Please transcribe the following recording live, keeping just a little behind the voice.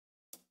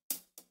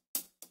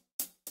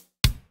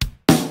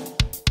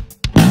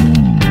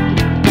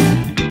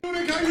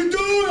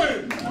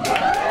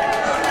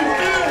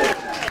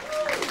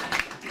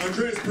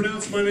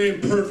pronounce my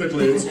name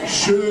perfectly. It's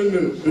Schön.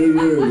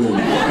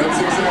 That's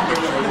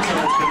exactly right. That's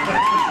how it's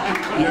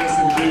pronounced. Yes,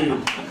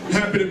 indeed.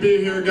 Happy to be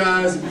here,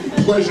 guys.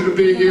 Pleasure to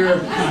be here.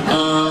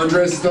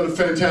 Andreas has done a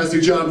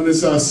fantastic job in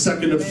this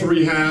second of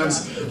 3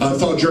 halves. I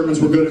thought Germans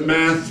were good at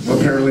math.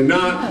 Apparently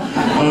not.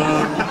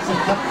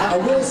 I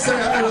will say,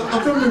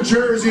 I'm from New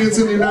Jersey. It's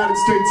in the United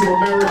States of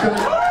America.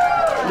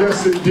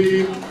 Yes,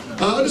 indeed.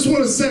 I just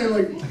want to say,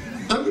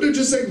 I'm going to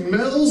just say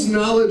Mel's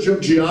knowledge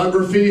of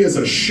geography is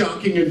a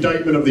shocking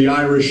indictment of the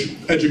Irish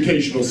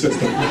educational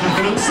system.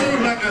 And I'm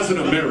saying that as an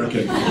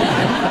American.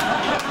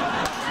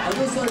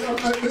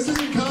 This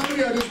isn't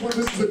comedy,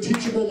 this is a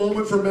teachable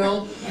moment for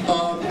Mel.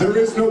 There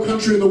is no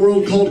country in the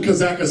world called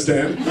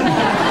Kazakhstan.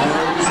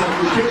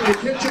 You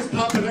can't just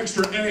pop an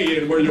extra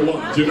A in where you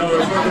want, you know?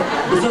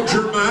 There's no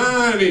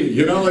Germany,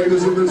 you know?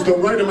 There's the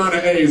right amount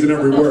of A's in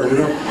every word, you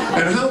know?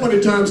 And how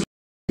many times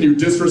can you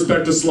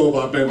disrespect a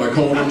Slovak man by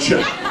calling him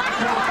Czech?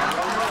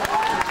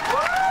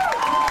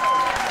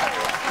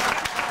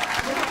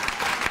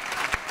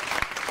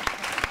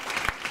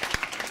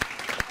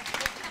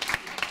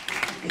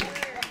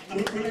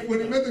 When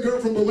he met the girl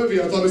from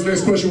Bolivia, I thought his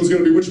next question was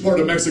going to be, which part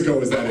of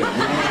Mexico is that in?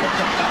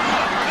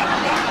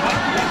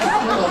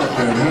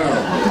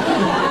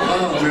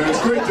 Oh man,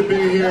 it's great to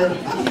be here.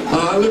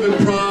 I live in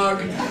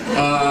Prague.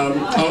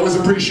 I always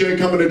appreciate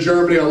coming to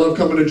Germany. I love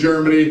coming to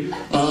Germany.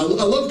 I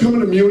love coming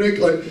to Munich.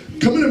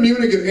 Coming to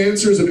Munich, it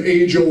answers an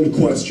age-old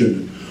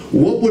question.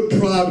 What would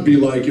Prague be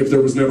like if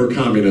there was never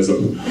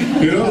communism?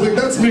 You know,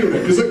 that's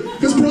Munich.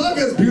 Because Prague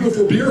has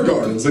beautiful beer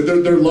gardens.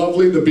 They're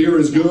lovely, the beer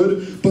is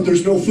good, but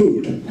there's no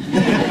food. You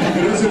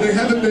know, so they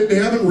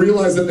haven't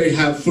realized that they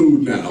have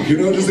food now. You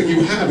know, just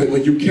you have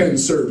it, you can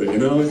serve it, you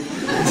know?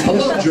 I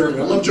love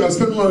Germany. I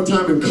spent a lot of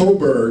time in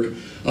Coburg,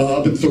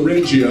 up in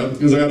Thuringia,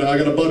 because I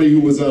got a buddy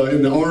who was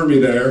in the army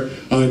there,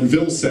 in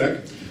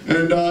Vilsek.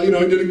 And, you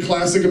know, he did a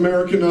classic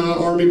American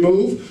army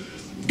move.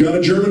 Got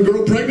a German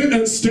girl pregnant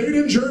and stayed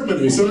in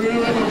Germany. So you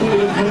know, I put it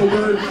in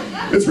Coburg.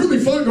 It's really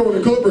fun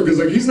going to Coburg because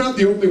he's not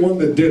the only one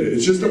that did it.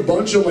 It's just a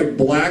bunch of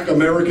black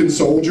American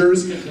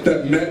soldiers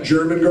that met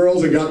German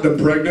girls and got them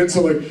pregnant.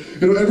 So you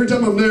know, every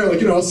time I'm there,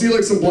 you know, I'll see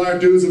some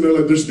black dudes and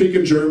they're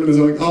speaking German and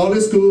they're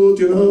alles gut,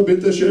 you know,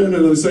 bitte schön,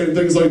 and they're saying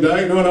things like that,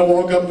 you know, and I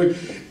walk up and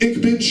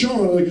ich bin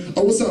Sean,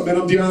 oh what's up man,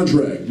 I'm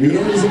DeAndre. You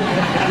know, it's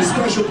a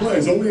special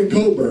place, only in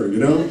Coburg, you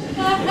know.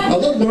 I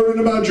love learning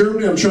about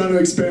Germany. I'm trying to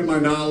expand my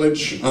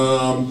knowledge.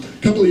 A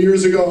couple of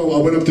years ago,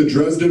 I went up to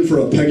Dresden for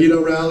a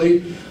Pegida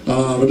rally.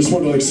 I just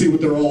wanted to see what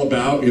they're all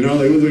about, you know.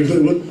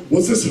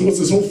 What's this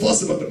whole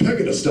fuss about the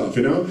Pegida stuff,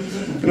 you know?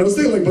 And I was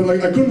thinking, but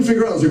I couldn't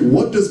figure out. I was like,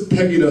 what does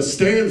Pegida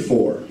stand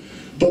for?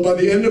 But by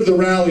the end of the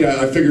rally,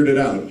 I figured it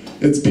out.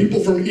 It's people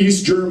from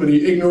East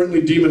Germany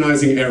ignorantly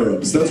demonizing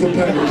Arabs. That's what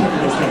Pegida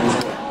stands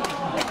for.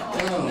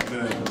 Oh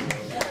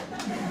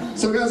man.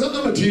 So guys,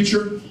 I'm a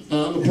teacher.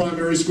 I'm a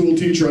primary school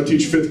teacher. I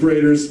teach 5th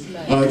graders.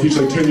 I teach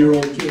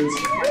 10-year-old kids.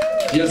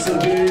 Yes,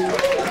 indeed.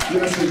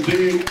 Yes,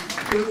 indeed.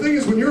 But the thing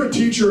is, when you're a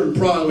teacher in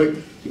Prague,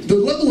 the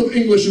level of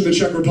English in the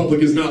Czech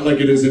Republic is not like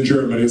it is in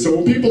Germany. So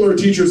when people are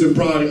teachers in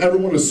Prague,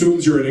 everyone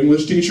assumes you're an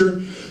English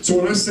teacher. So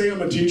when I say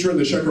I'm a teacher in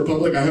the Czech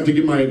Republic, I have to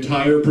give my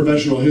entire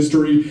professional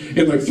history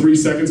in 3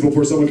 seconds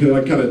before someone can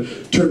kind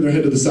of turn their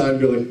head to the side and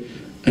be like,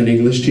 an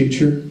English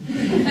teacher?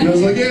 And I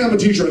was like, yeah, I'm a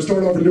teacher. I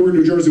started off in Newark,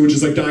 New Jersey, which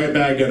is Diet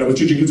Baghdad. I was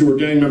teaching kids who were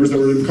gang members that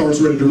were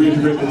incarcerated to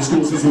reintegrate into the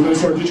school system. Then I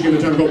started teaching in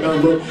a town called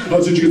Boundbrook. I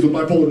was teaching kids with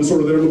bipolar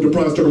disorder. Then I moved to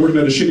Prague, started working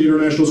at a shitty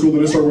international school.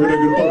 Then I started working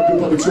at a good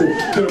public school.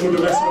 Then I moved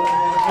to Mexico.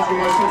 And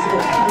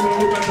then I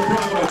moved back to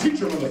Prague. I'm a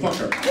teacher,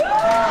 motherfucker.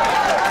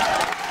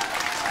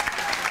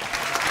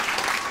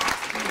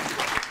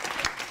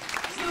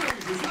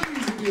 It's not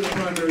easy being a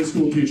primary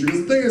school teacher.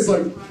 Because the thing is,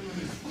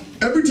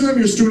 every time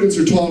your students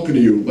are talking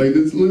to you,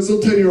 these little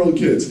 10-year-old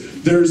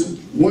kids, there's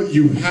what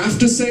you have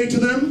to say to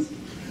them,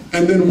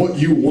 and then what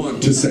you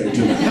want to say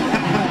to them.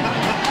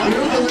 You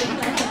know,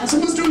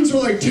 some of the students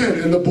are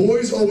 10, and the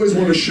boys always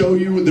want to show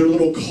you their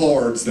little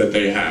cards that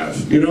they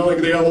have. You know,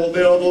 they have the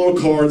little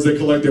cards they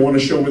collect, they want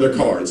to show me their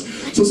cards.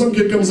 So some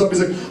kid comes up,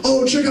 he's like,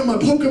 oh, check out my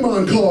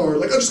Pokemon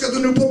card. I just got the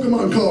new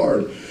Pokemon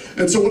card.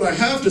 And so what I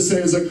have to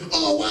say is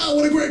oh wow,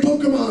 what a great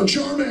Pokemon,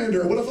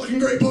 Charmander, what a fucking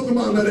great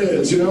Pokemon that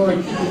is, you know?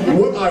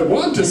 What I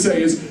want to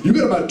say is, you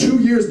got about 2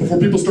 years before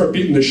people start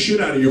beating the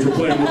shit out of you for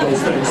playing with those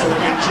things. So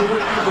enjoy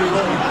every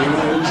moment, you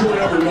know, enjoy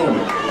every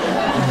moment.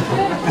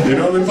 You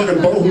know, then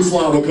fucking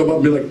Bohuslav will come up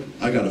and be like,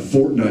 I got a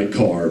Fortnite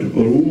card.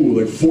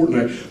 Ooh,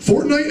 Fortnite.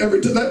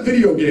 Fortnite, that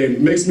video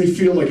game makes me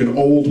feel like an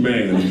old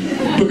man.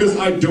 Because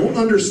I don't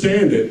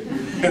understand it.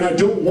 And I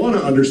don't want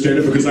to understand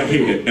it because I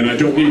hate it, and I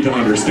don't need to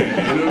understand it.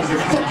 And I was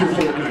like, fuck your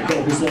Fortnite,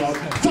 Bohuslav,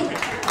 fuck it!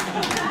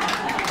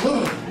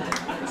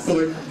 Oh.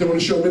 So they want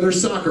to show me their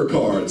soccer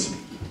cards.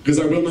 Because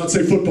I will not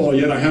say football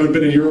yet, I haven't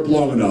been in Europe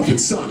long enough,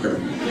 it's soccer.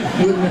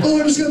 Oh,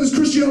 I just got this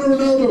Cristiano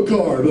Ronaldo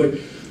card.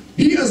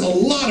 He has a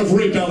lot of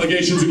rape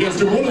allegations against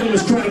him, one of them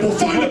is credible,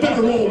 find a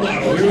better role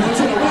model, you know, that's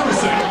what I want to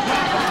say.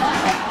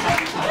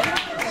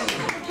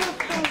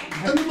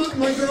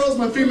 My girls,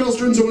 my female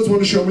students always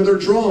want to show me their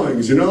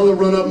drawings, you know? They'll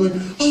run up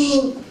and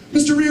oh,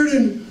 Mr.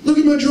 Reardon, look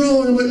at my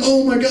drawing. I'm like,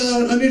 oh my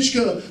God,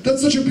 Anichka,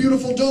 that's such a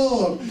beautiful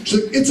dog.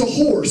 She's like, it's a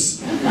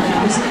horse. I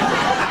was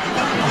like,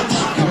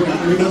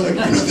 you're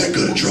not that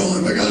good at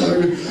drawing. Like,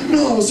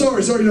 no, sorry,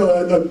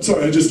 I'm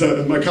sorry, I just,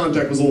 my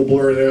contact was a little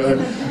blurry there.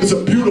 It's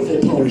a beautiful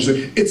pony. She's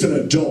like, it's an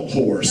adult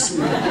horse.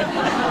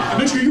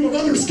 Anichka, you have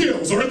other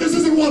skills, all right? This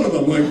isn't one of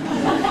them. Like,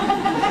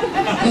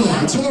 oh,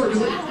 it's hard,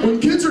 because like, when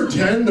kids are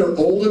 10, they're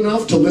old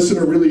enough to listen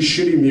to really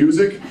shitty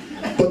music,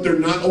 but they're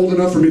not old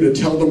enough for me to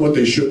tell them what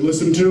they should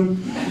listen to.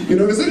 You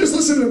know, because they just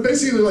listen to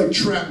basically like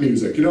trap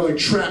music, you know, like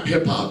trap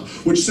hip hop,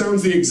 which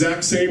sounds the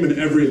exact same in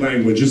every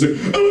language. It's like,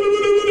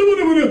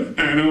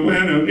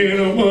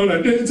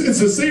 it's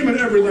the same in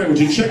every language.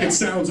 You check, it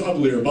sounds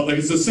uglier, but like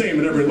it's the same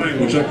in every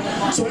language.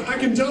 Like, so I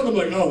can tell them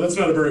like, oh, that's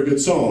not a very good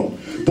song.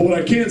 But what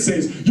I can't say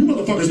is, you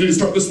motherfuckers need to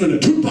start listening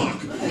to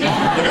Tupac. Like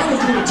I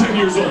was doing it 10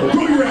 years old.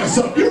 Grow your ass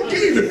up. You don't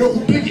even know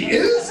who Biggie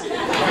is.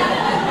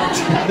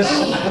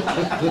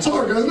 It's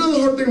hard, guys. Another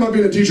hard thing about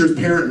being a teacher is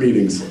parent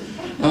meetings.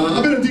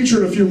 I've been a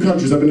teacher in a few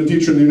countries. I've been a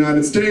teacher in the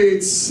United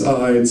States,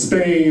 in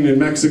Spain, in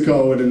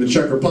Mexico, and in the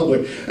Czech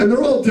Republic. And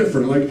they're all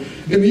different. Like,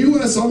 in the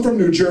US, I'm from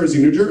New Jersey.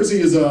 New Jersey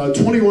is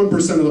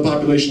 21% of the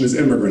population is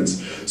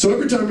immigrants. So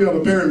every time you have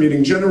a parent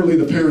meeting, generally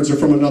the parents are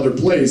from another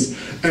place.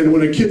 And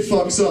when a kid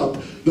fucks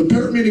up, the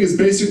parent meeting is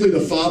basically the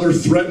father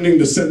threatening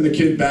to send the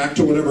kid back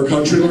to whatever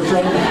country they're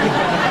from.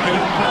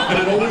 And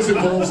it always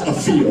involves a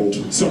field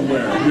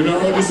somewhere, you know?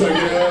 Just like,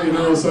 yeah, you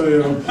know, so, you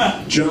know,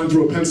 John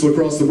threw a pencil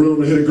across the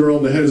room and hit a girl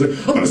in the head. He's like,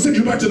 I'm gonna send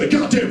you back to the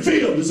goddamn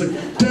field. He's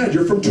like, Dad,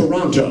 you're from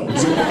Toronto.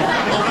 He's like,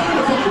 I'll find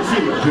a fucking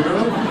field, you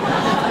know?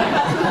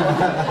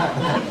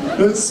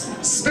 But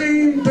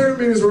Spain, parent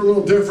meetings were a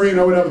little different. You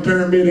know, we'd have a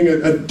parent meeting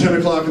at 10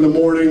 o'clock in the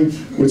morning.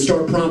 We'd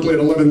start promptly at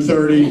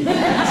 11:30.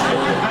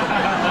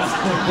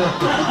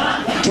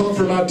 Talk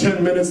for about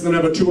 10 minutes, then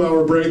have a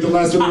 2-hour break that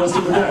lasted the rest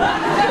of the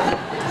day.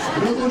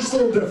 You know, it's just a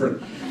little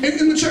different.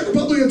 In the Czech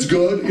Republic, it's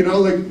good. You know,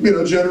 like, you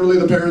know, generally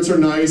the parents are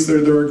nice,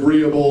 they're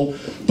agreeable,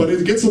 but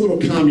it gets a little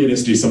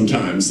communisty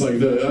sometimes. Like,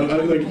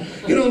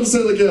 you know, to say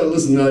like, yeah,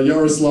 listen,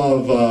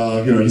 Yaroslav,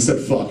 you know, he said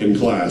fuck in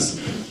class.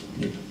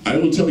 I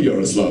will tell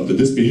Yaroslav that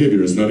this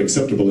behavior is not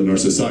acceptable in our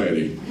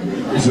society.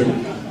 He's like,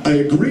 I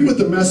agree with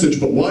the message,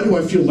 but why do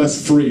I feel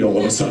less free all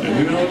of a sudden?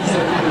 You know, it's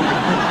like,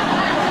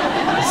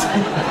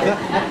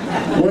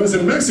 whereas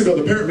in Mexico,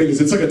 the parent meetings,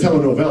 it's like a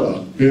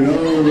telenovela, you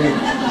know?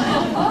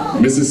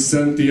 Mrs.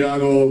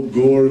 Santiago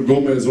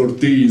Gomez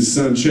Ortiz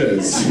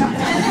Sanchez.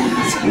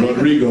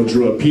 Rodrigo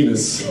drew a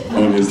penis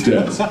on his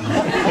desk.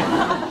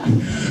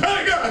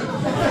 Hey guys!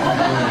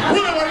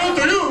 What have I done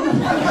to you?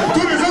 To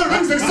deserve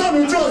the son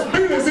who draws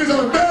penises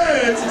on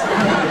beds!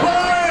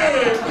 Why?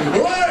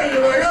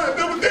 My God,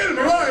 never did it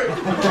right!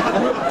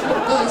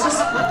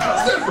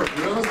 It's different,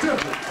 you know, it's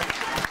different.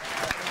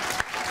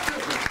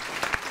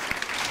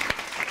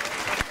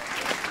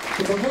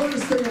 But the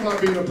hardest thing about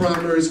being a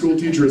primary school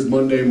teacher is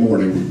Monday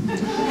morning.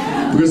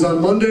 Because on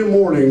Monday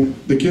morning,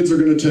 the kids are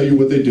going to tell you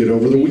what they did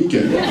over the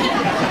weekend.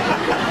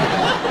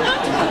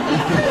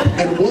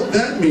 And what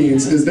that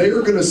means is they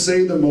are going to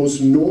say the most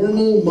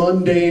normal,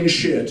 mundane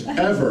shit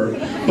ever,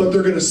 but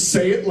they're going to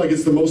say it like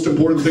it's the most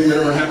important thing that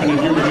ever happened in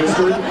human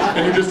history,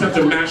 and you just have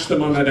to match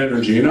them on that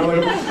energy, you know?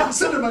 Like,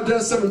 sitting at my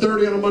desk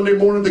 7:30 on a Monday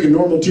morning thinking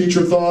normal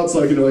teacher thoughts,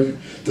 like, you know, like,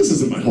 this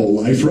isn't my whole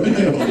life, right? I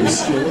have other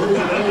skills.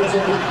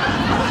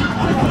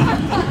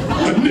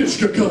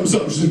 Anichka comes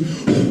up, she's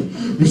like,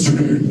 Mr.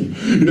 Reardon,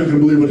 you're not going to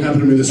believe what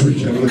happened to me this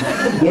weekend. I'm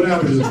like, what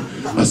happened? She's like,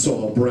 I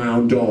saw a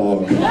brown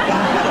dog.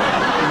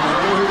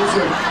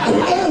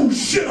 Oh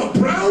shit, a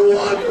brown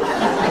one?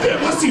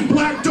 Damn, I see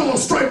black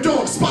dogs, striped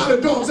dogs,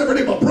 spotted dogs,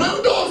 everything but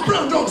brown dogs?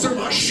 Brown dogs are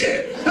my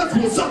shit. That's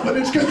what's up,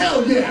 Anichka.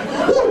 Hell yeah.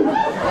 Woo.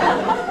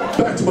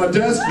 Back to my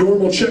desk,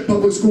 normal Czech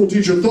public school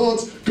teacher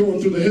thoughts, going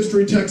through the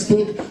history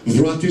textbook,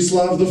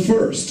 Vratislav the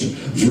First,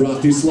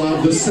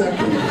 Vratislav the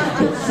Second.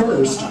 But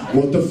first,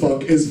 what the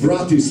fuck is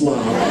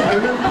Vratislav?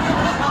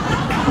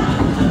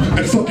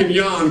 And fucking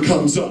Jan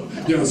comes up.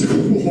 Jan's like,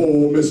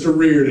 whoa, Mr.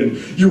 Reardon,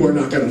 you are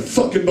not gonna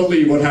fucking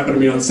believe what happened to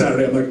me on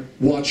Saturday. I'm like,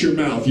 watch your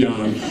mouth,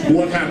 Jan.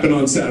 What happened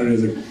on Saturday?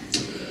 He's like,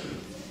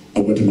 I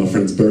went to my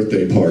friend's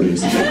birthday party.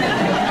 So,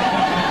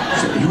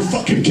 are you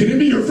fucking kidding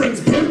me? Your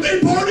friend's birthday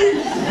party?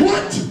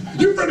 What?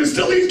 Your friend is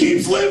still, he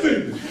keeps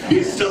living.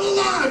 He's still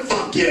alive.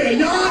 Fuck yeah,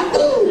 Jan.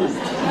 Woo.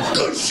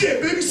 Good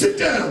shit, baby. Sit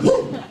down.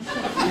 Woo.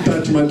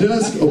 Back to my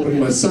desk, opening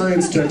my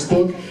science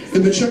textbook.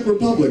 In the Czech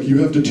Republic, you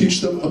have to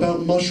teach them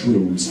about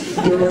mushrooms.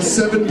 There are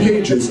 7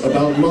 pages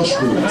about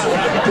mushrooms.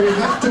 They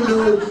have to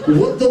know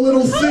what the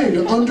little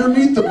thing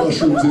underneath the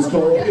mushrooms is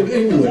called in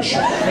English.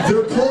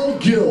 They're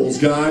called gills,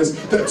 guys.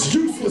 That's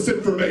useless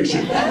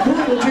information.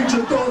 Normal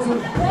teacher thoughts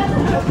of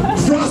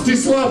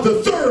Vrostislav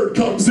the Third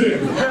comes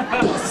in.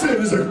 Busts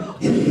in, is like,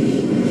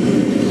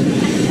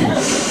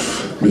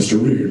 Mr.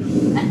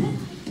 Reardon,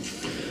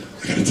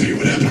 I gotta tell you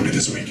what happened to me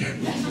this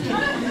weekend.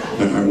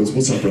 Alright,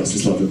 what's up,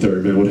 Vrostislav the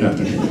Third, man? What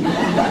happened?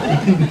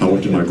 I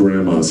went to my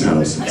grandma's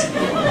house.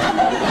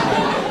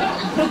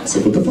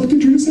 So what the fuck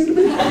did you just say to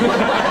me?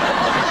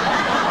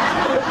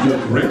 Your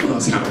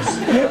grandma's house?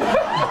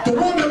 The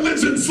one that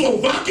lives in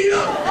Slovakia?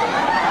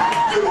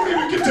 You don't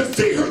even get to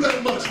see her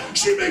that much.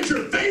 She made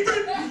your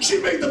favorite? She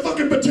made the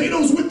fucking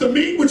potatoes with the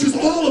meat, which is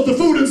all of the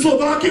food in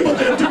Slovakia, but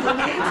they have different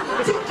names.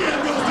 Fuck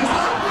yeah, Roasties.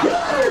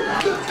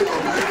 Let's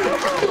go, baby.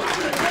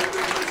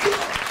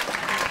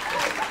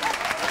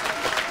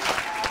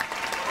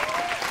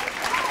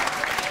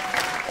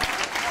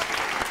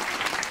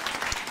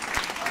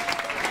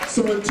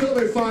 So until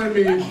they find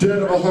me dead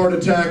of a heart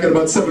attack at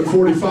about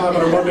 7:45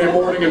 on a Monday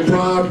morning in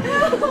Prague,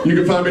 you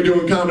can find me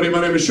doing comedy. My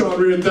name is Sean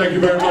Reed, and thank you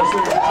very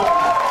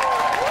much.